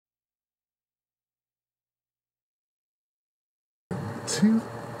two.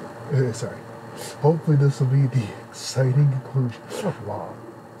 Sorry. Hopefully this will be the exciting conclusion. Wow.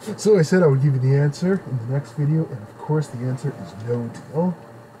 So I said I would give you the answer in the next video, and of course the answer is no deal.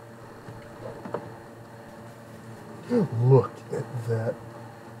 Look at that.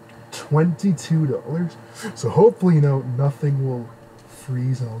 $22. So hopefully, nothing will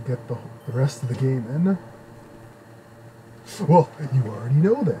freeze and I'll get the rest of the game in. Well, you already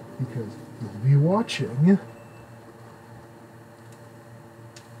know that because you'll be watching.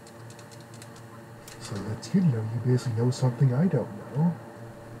 So that's good, you basically know something I don't know.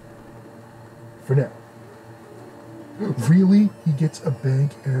 For now. Really? He gets a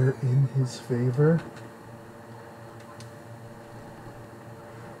bank error in his favor?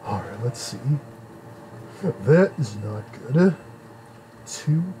 Alright, let's see. That is not good.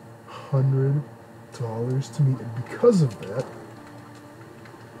 $200 to me, and because of that,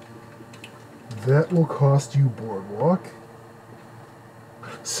 that will cost you Boardwalk.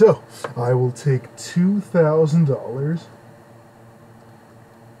 So, I will take $2,000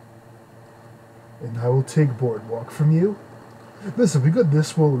 and I will take Boardwalk from you. This will be good.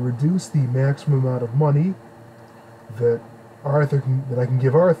 This will reduce the maximum amount of money that I can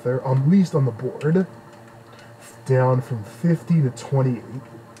give Arthur, at least on the board, down from 50 to 28.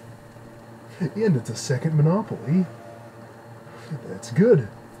 And it's a second Monopoly. That's good.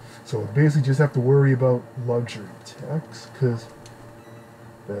 So I basically just have to worry about luxury tax, because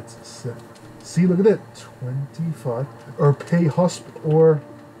that's a see, look at that, 25, or pay hospital, or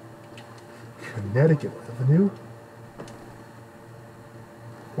Connecticut Avenue,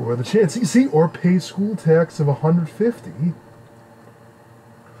 or the chance, see, or pay school tax of $150.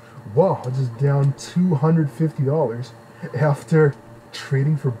 Wow, I'm just down $250 after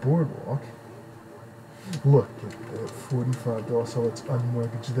trading for Boardwalk. Look at that, $45, so let's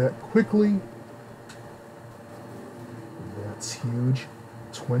unmortgage that quickly. That's huge.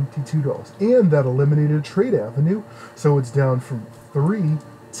 $22. And that eliminated Trade Avenue, so it's down from 3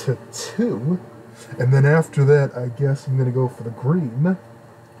 to 2. And then after that, I guess I'm going to go for the green,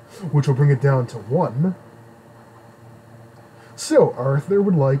 which will bring it down to 1. So, Arthur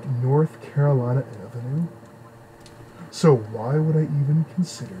would like North Carolina Avenue. So why would I even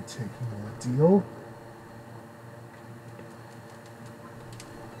consider taking that deal?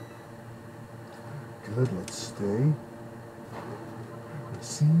 Good, let's stay.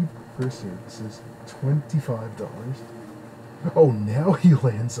 Receive for services, $25. Oh, now he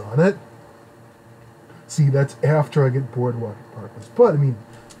lands on it. See, that's after I get Boardwalk Apartments. But, I mean,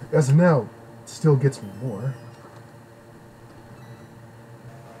 as of now, it still gets me more.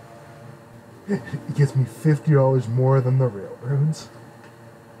 It gets me $50 more than the railroads.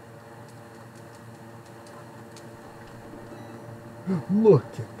 Look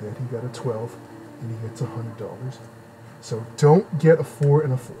at that, he got a 12, and he gets $100. So don't get a 4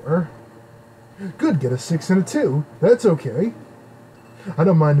 and a 4. Good, get a 6 and a 2. That's okay. I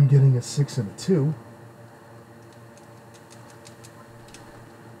don't mind him getting a 6 and a 2.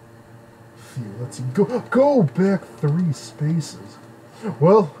 Phew, let's see. Go back 3 spaces.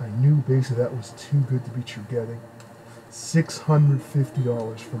 Well, I knew basically that was too good to be true getting.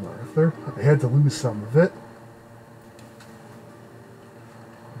 $650 from Arthur. I had to lose some of it.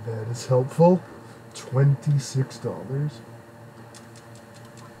 That is helpful. $26.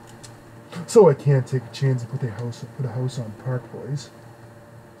 So I can't take a chance to put a house on Park Place.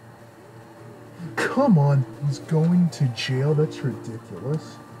 Come on, he's going to jail. That's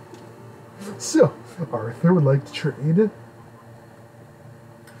ridiculous. So, Arthur would like to trade.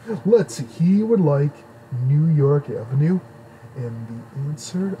 Let's see, he would like New York Avenue, and the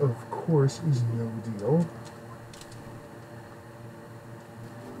answer, of course, is no deal.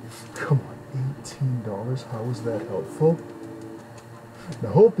 Come on, $18, how is that helpful?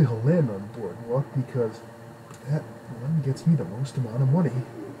 Now hopefully he'll land on Boardwalk, because that one gets me the most amount of money.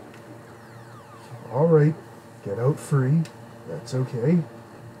 Alright, get out free, that's okay.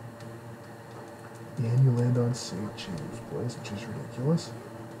 And you land on St. James Place, which is ridiculous.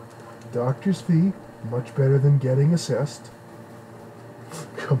 Doctor's fee, much better than getting assessed.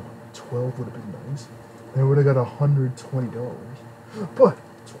 Come on, 12 would have been nice. I would have got $120. But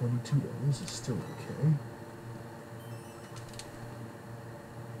 $22 is still okay.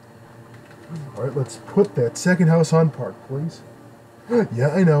 Alright, let's put that second house on Park Place. Yeah,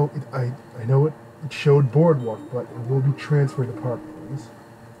 I know. I know it showed Boardwalk, but it will be transferred to Park Place.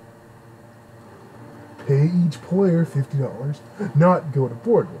 Pay each player $50, not go to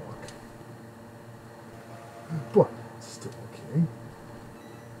Boardwalk. But it's still okay.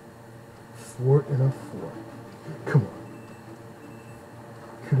 4 and a 4. Come on.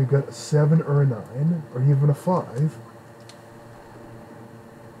 Could have got a 7 or a 9, or even a 5.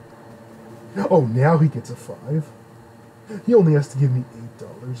 Oh, now he gets a 5. He only has to give me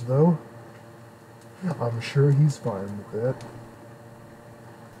 $8, though. I'm sure he's fine with that.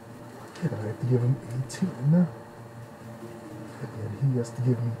 And I have to give him 18. And he has to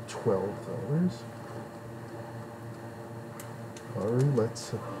give me $12. Alright,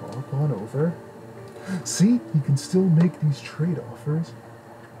 let's hop on over. See, you can still make these trade offers.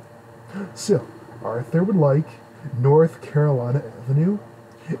 So, Arthur would like North Carolina Avenue,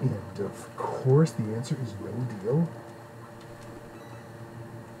 and of course the answer is no deal.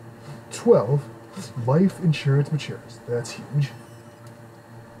 12, life insurance matures. That's huge.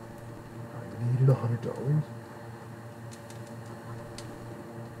 I needed $100.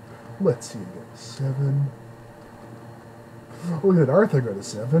 Let's see again. 7. Look at that, Arthur got a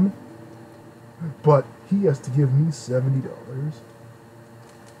 7. But he has to give me $70.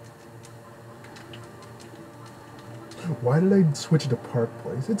 Why did I switch it to Park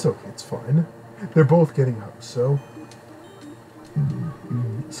Place? It's okay, it's fine. They're both getting house, so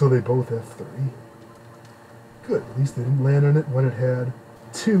they both have 3. Good, at least they didn't land on it when it had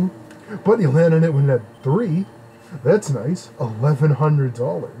 2. But you land on it when it had 3. That's nice.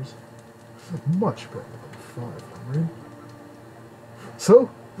 $1,100. Much better than 500. So,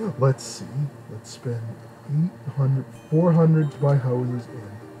 let's see. Let's spend 400 to buy houses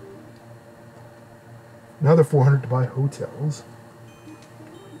and another 400 to buy hotels.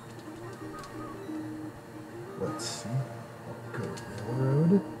 Let's see. I'll go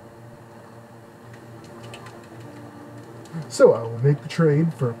railroad. So I will make the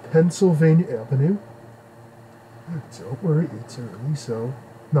trade for Pennsylvania Avenue. Don't worry, it's early, so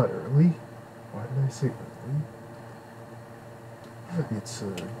not early. Why did I say early? It's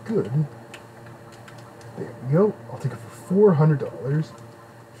good. There we go. I'll take it for $400.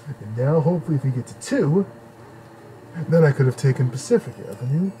 And now, hopefully, if we get to 2, then I could have taken Pacific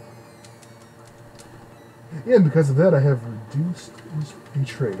Avenue. And because of that, I have reduced the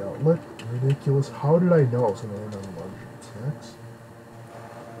trade outlet. Ridiculous. How did I know I was going to land on luxury tax?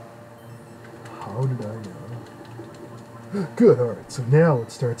 How did I know? Good, alright. So now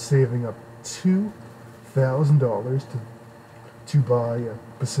let's start saving up $2,000 to buy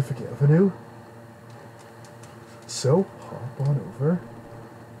Pacific Avenue. So, hop on over.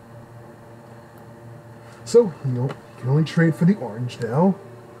 So, he can only trade for the orange now.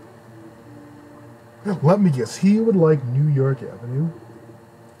 Let me guess, he would like New York Avenue.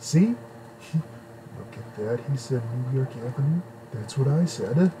 See? Look at that, he said New York Avenue. That's what I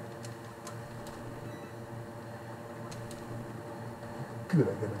said. Good,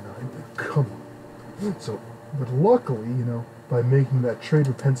 I got a 9. Come on. So, but luckily, by making that trade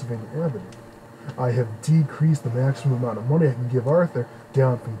with Pennsylvania Avenue, I have decreased the maximum amount of money I can give Arthur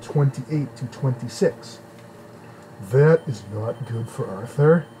down from 28 to 26. That is not good for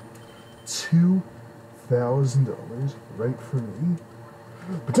Arthur. $2,000 right for me.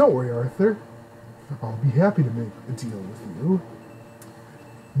 But don't worry, Arthur. I'll be happy to make a deal with you.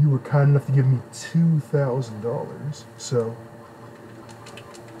 You were kind enough to give me $2,000, so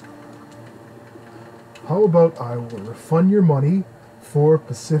how about I will refund your money for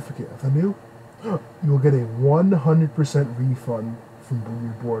Pacific Avenue. You'll get a 100% refund from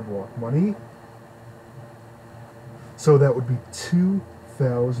your boardwalk money. So that would be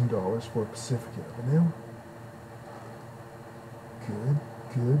 $2,000 for Pacific Avenue. Good,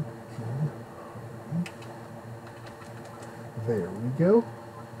 good, good. There we go.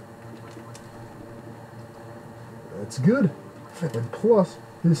 That's good. And plus,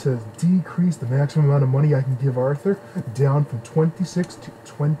 this has decreased the maximum amount of money I can give Arthur down from 26 to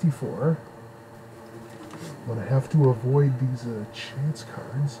 24. But I have to avoid these chance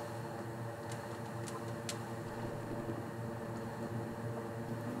cards.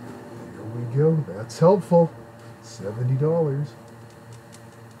 There we go. That's helpful. $70.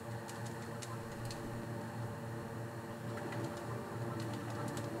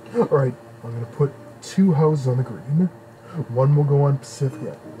 Alright, I'm going to put 2 houses on the green. One will go on Pacific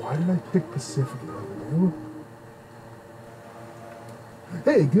Avenue. Why did I pick Pacific Avenue?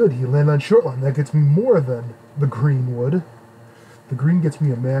 Hey, good, he landed on Shortline. That gets me more than the green would. The green gets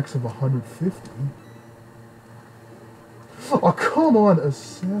me a max of 150. Oh, come on,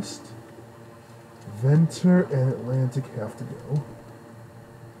 assessed. Venter and Atlantic have to go.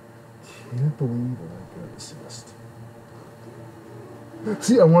 Can't believe I got assessed.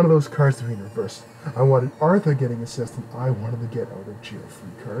 See, I wanted those cards to be in reverse. I wanted Arthur getting assessed, and I wanted to get out of jail free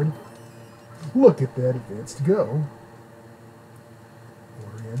card. Look at that advance to go.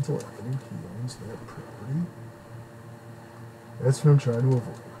 Oriental Avenue, he owns that property. That's what I'm trying to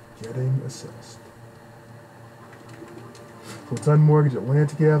avoid, getting assessed. Full-time mortgage,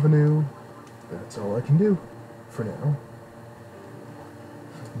 Atlantic Avenue. That's all I can do for now.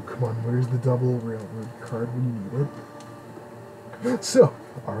 Oh, come on, where's the double railroad card when you need it? So,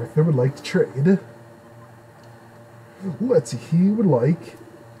 Arthur would like to trade. Let's see, he would like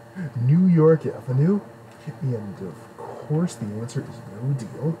New York Avenue. And of course, the answer is no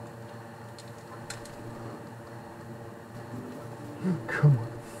deal. Come on,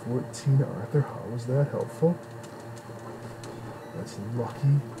 14 Arthur, how is that helpful? That's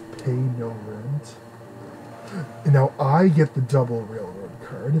lucky. Pay no rent. And now I get the double railroad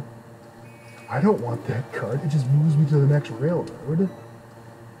card. I don't want that card. It just moves me to the next railroad.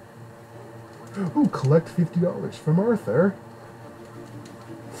 Ooh, collect $50 from Arthur.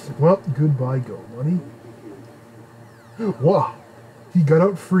 Well, goodbye, go money. Wow, he got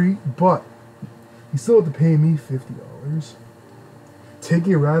out free, but he still had to pay me $50. Take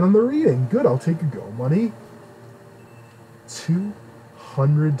a ride on the reading. Good, I'll take a go money.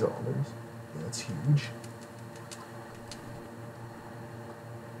 $200. That's huge.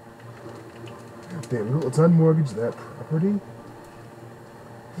 There we go. Let's unmortgage that property.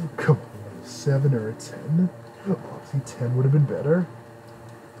 Come on, 7 or a 10. Obviously, 10 would have been better.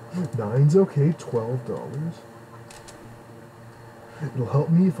 9's okay, $12. It'll help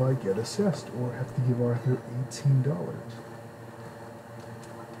me if I get assessed or have to give Arthur $18.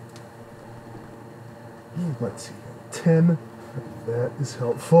 Let's see, 10. That is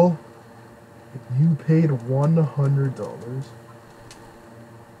helpful. You paid $100.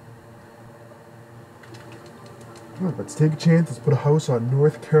 Let's take a chance. Let's put a house on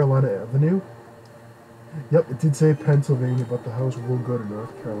North Carolina Avenue. Yep, it did say Pennsylvania, but the house will go to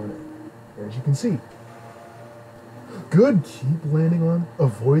North Carolina, as you can see. Good, keep landing on.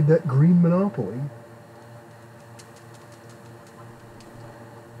 Avoid that green monopoly.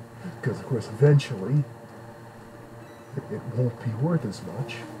 Because, of course, eventually, it won't be worth as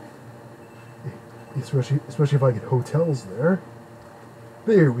much. Especially if I get hotels there.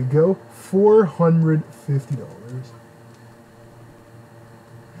 There we go, $450.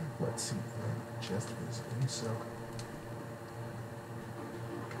 Let's see, just visiting, so.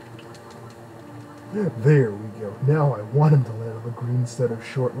 There we go. Now I want him to land on the green instead of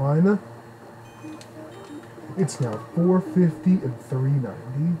short line. It's now $450 and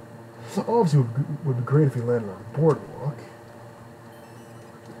 $390. Obviously, it would be great if he landed on the boardwalk.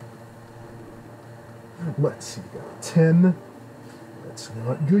 Let's see, got 10. That's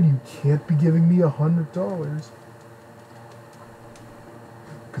not good. You can't be giving me $100.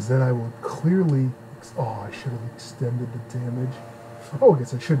 Because then I will clearly... Oh, I should have extended the damage. Oh, I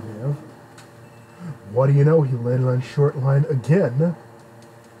guess I shouldn't have. What do you know? He landed on short line again.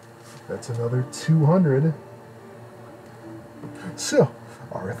 That's another 200. So,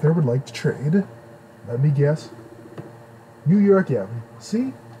 Arthur would like to trade. Let me guess. New York Avenue.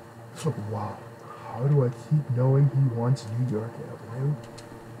 See? Wow. How do I keep knowing he wants New York Avenue?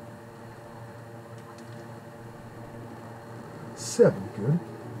 7, good.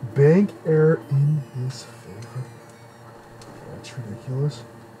 Bank error in his favor. That's ridiculous.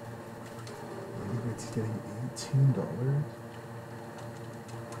 Maybe it's getting $18.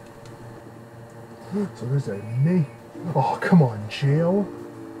 So there's a name. Oh, come on, jail.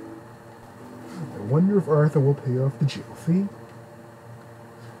 I wonder if Arthur will pay off the jail fee.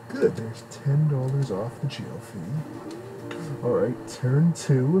 Good, there's $10 off the jail fee. Alright, turn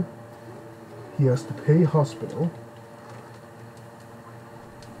 2. He has to pay hospital.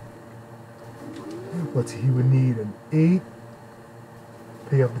 Let's see, he would need an 8.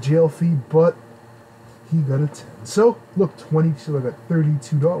 Pay off the jail fee, but he got a 10. So, look, so I got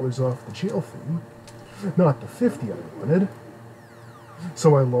 $32 off the jail fee. Not the 50 I wanted.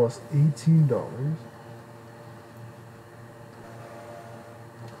 So I lost $18.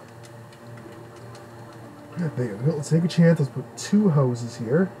 There you go. Let's take a chance. Let's put 2 houses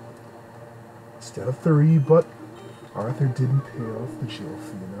here instead of 3, but Arthur didn't pay off the jail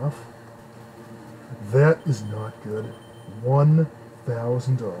fee enough. That is not good.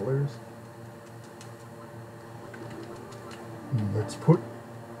 $1,000. Let's put...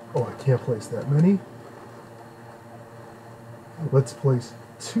 Oh, I can't place that many. Let's place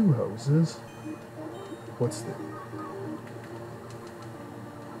 2 houses. What's that?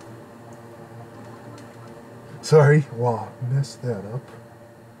 Sorry, wow, messed that up.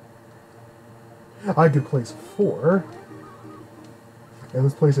 I could place 4. And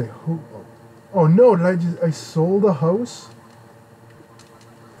let's place a oh no, I sold a house?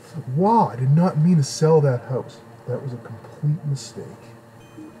 Wow, I did not mean to sell that house. That was a complete mistake.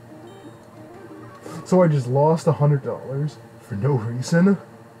 So I just lost $100 for no reason.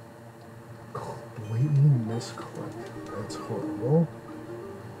 Blatantly misclick. That's horrible.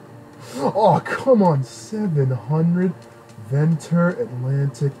 Oh, come on, 700. Venture,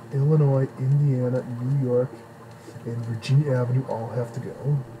 Atlantic, Illinois, Indiana, New York, and Virginia Avenue all have to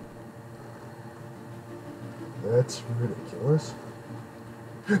go. That's ridiculous.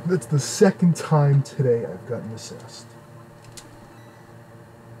 That's the second time today I've gotten assessed.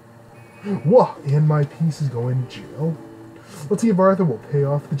 Whoa, and my piece is going to jail. Let's see if Arthur will pay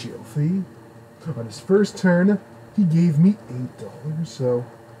off the jail fee. On his first turn, he gave me $8, so...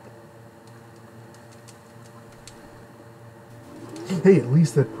 Hey, at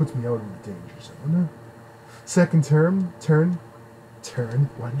least that puts me out of the danger zone. Second turn.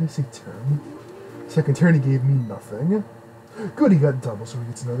 Why did I say turn? Second turn, he gave me nothing. Good, he got double, so he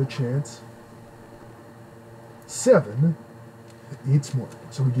gets another chance. 7. It's more.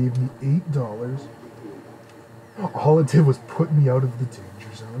 So he gave me $8. All it did was put me out of the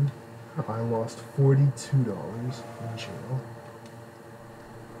danger zone. I lost $42 in jail.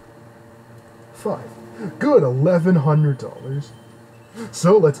 5. Good, $1,100.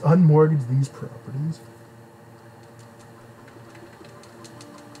 So let's unmortgage these properties.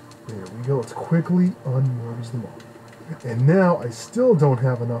 There we go. Let's quickly unmortgage them all. And now I still don't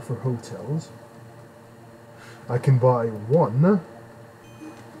have enough for hotels. I can buy one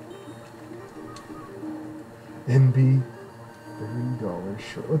and be $30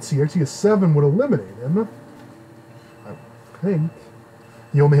 short. Let's see. Actually, a 7 would eliminate him. I think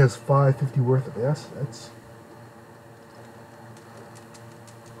he only has $550 worth of assets.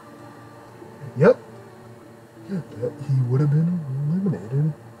 Yep. That he would have been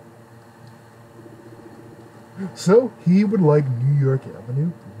eliminated. So, he would like New York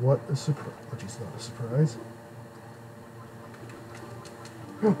Avenue. What a surprise. Which is not a surprise.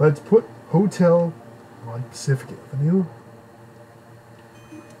 Let's put hotel on Pacific Avenue.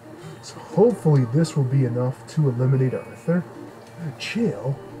 So hopefully this will be enough to eliminate Arthur.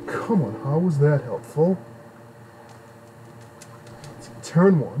 Jail? Come on, how was that helpful? Let's see,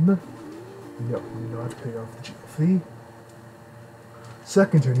 turn 1. No, he did not pay off the jail fee.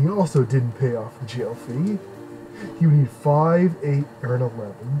 Second turn, he also didn't pay off the jail fee. He would need 5, 8, or an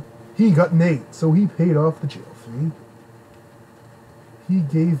 11. He got an 8, so he paid off the jail fee. He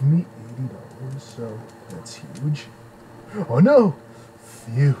gave me $80, so that's huge. Oh no!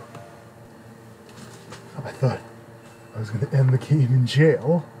 Phew. I thought I was going to end the game in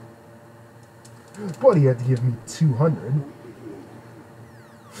jail. But he had to give me $200.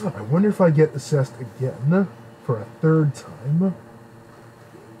 I wonder if I get assessed again for a third time.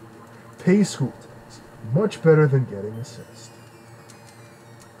 Pay school tax. Much better than getting assessed.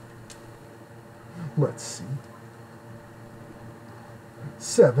 Let's see.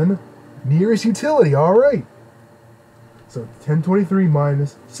 7. Nearest utility. Alright. So 1023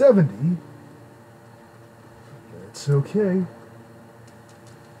 minus 70. That's okay.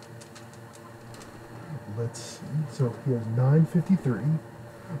 Let's see. So he has 953.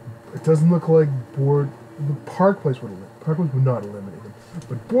 It doesn't look like the Park Place would not eliminate him,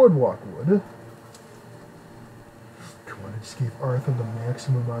 but Boardwalk would. Come on, I just gave Arthur the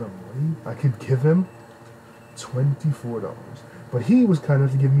maximum amount of money I could give him. $24. But he was kind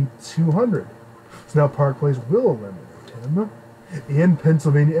enough to give me $200. So now Park Place will eliminate him. And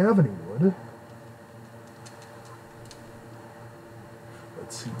Pennsylvania Avenue would.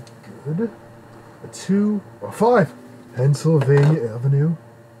 Let's see. Good. A 2, a 5. Pennsylvania Avenue.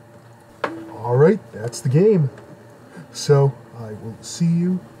 Alright, that's the game. So, I will see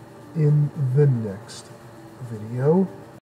you in the next video.